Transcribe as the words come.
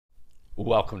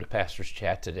Welcome to Pastor's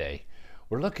Chat today.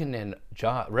 We're looking in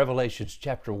Revelations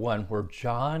chapter 1, where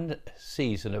John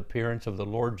sees an appearance of the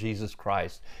Lord Jesus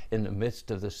Christ in the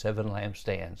midst of the seven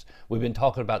lampstands. We've been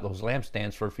talking about those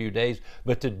lampstands for a few days,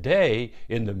 but today,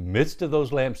 in the midst of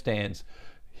those lampstands,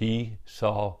 he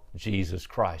saw Jesus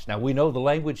Christ. Now we know the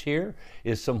language here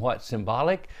is somewhat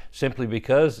symbolic, simply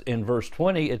because in verse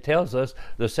 20 it tells us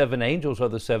the seven angels are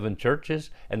the seven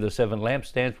churches, and the seven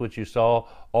lampstands which you saw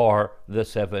are the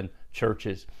seven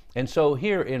churches. And so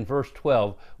here in verse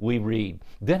 12 we read,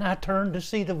 "Then I turned to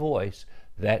see the voice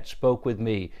that spoke with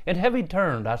me. And having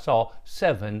turned, I saw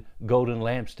seven golden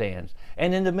lampstands.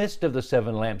 And in the midst of the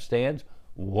seven lampstands,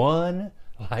 one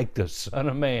like the Son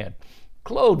of Man,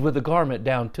 clothed with a garment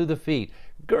down to the feet,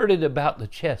 girded about the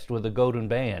chest with a golden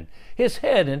band. His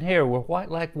head and hair were white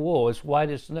like wool, as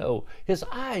white as snow. His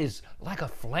eyes like a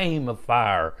flame of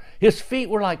fire. His feet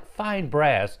were like fine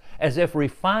brass, as if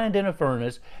refined in a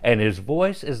furnace, and his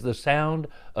voice is the sound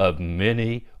of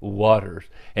many waters.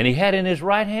 And he had in his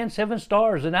right hand seven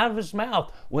stars, and out of his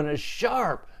mouth went a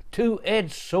sharp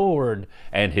two-edged sword,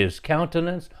 and his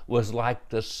countenance was like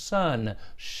the sun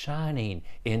shining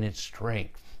in its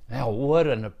strength." Now, what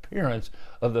an appearance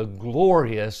of the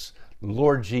glorious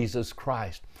Lord Jesus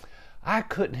Christ. I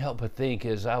couldn't help but think,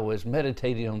 as I was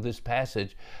meditating on this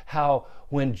passage, how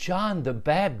when John the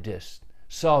Baptist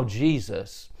saw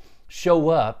Jesus show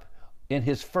up in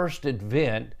his first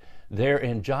advent there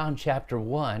in John chapter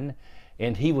 1,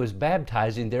 and he was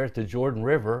baptizing there at the Jordan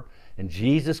River, and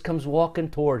Jesus comes walking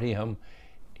toward him,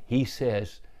 he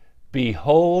says,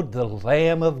 "Behold the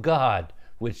Lamb of God,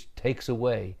 which takes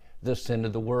away the sin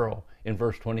of the world," in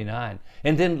verse 29.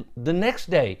 And then the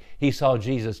next day he saw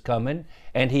Jesus coming,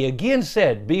 and he again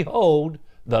said, "Behold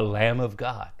the Lamb of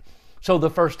God." So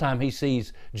the first time he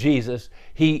sees Jesus,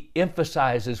 he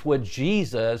emphasizes what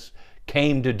Jesus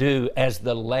came to do as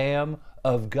the Lamb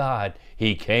of God.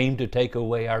 He came to take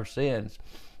away our sins.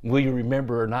 We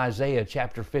remember in Isaiah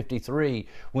chapter 53,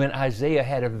 when Isaiah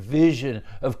had a vision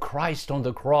of Christ on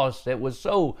the cross that was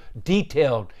so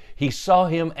detailed. He saw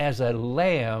him as a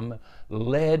lamb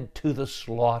led to the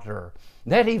slaughter.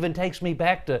 That even takes me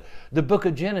back to the book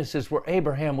of Genesis, where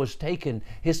Abraham was taking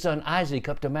his son Isaac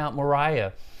up to Mount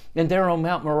Moriah. And there on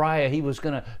Mount Moriah, he was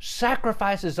going to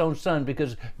sacrifice his own son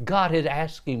because God had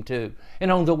asked him to.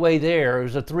 And on the way there, it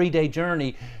was a 3-day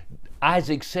journey,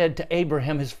 Isaac said to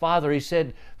Abraham, his father, he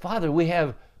said, "Father, we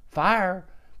have fire,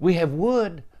 we have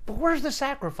wood, but where's the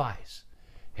sacrifice?"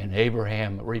 And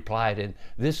Abraham replied, and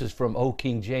this is from Old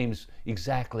King James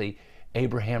exactly,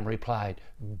 Abraham replied,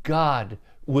 "God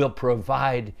will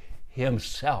provide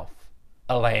himself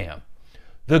a lamb."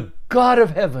 The God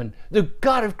of heaven, the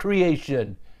God of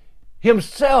creation,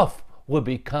 himself will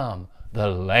become the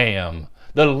lamb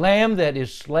that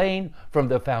is slain from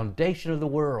the foundation of the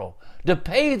world, to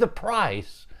pay the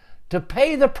price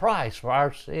for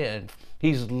our sin.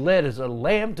 He's led as a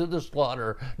lamb to the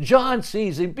slaughter. John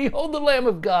sees him. "Behold the Lamb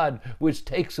of God, which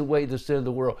takes away the sin of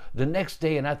the world." The next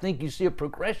day, and I think you see a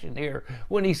progression here,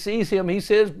 when he sees him, he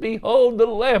says, "Behold the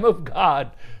Lamb of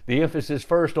God." The emphasis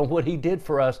first on what he did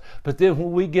for us, but then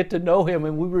when we get to know him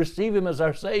and we receive him as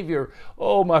our Savior,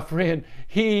 oh, my friend,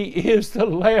 he is the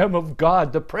Lamb of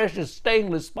God, the precious,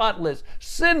 stainless, spotless,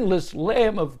 sinless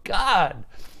Lamb of God.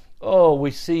 Oh, we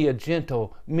see a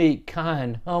gentle, meek,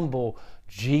 kind, humble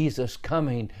Jesus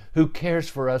coming, who cares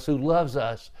for us, who loves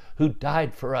us, who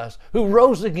died for us, who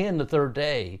rose again the third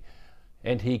day,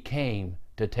 and he came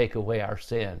to take away our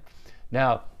sin.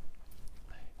 Now,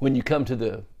 when you come to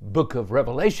the book of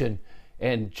Revelation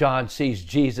and John sees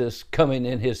Jesus coming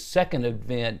in his second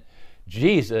advent,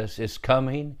 Jesus is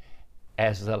coming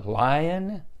as the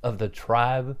Lion of the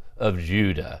tribe of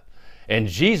Judah. And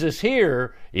Jesus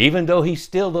here, even though he's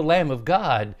still the Lamb of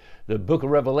God, the book of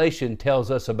Revelation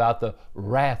tells us about the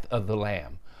wrath of the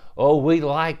Lamb. Oh, we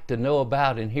like to know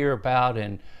about and hear about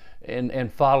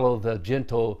and follow the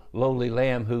gentle, lowly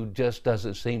Lamb who just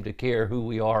doesn't seem to care who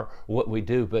we are, what we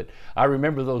do. But I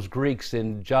remember those Greeks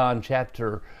in John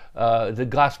chapter, the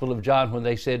Gospel of John, when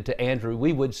they said to Andrew,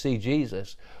 "We would see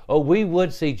Jesus." Oh, we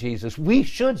would see Jesus. We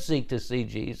should seek to see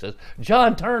Jesus.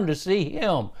 John turned to see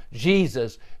him,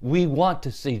 Jesus. We want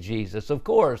to see Jesus, of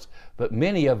course. But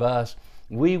many of us,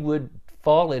 we would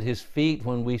fall at his feet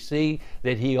when we see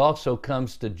that he also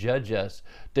comes to judge us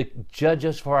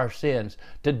for our sins,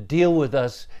 to deal with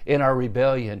us in our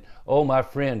rebellion. Oh, my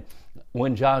friend,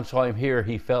 when John saw him here,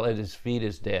 he fell at his feet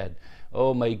as dead.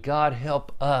 Oh, may God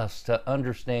help us to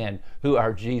understand who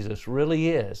our Jesus really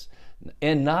is,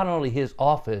 and not only his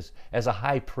office as a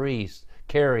high priest,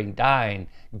 caring, dying,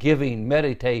 giving,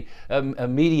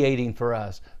 mediating for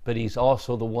us, but he's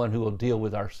also the one who will deal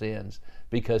with our sins.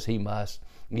 because he must,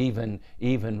 even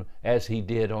as he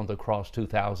did on the cross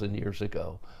 2,000 years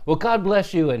ago. Well, God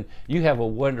bless you, and you have a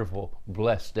wonderful,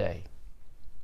 blessed day.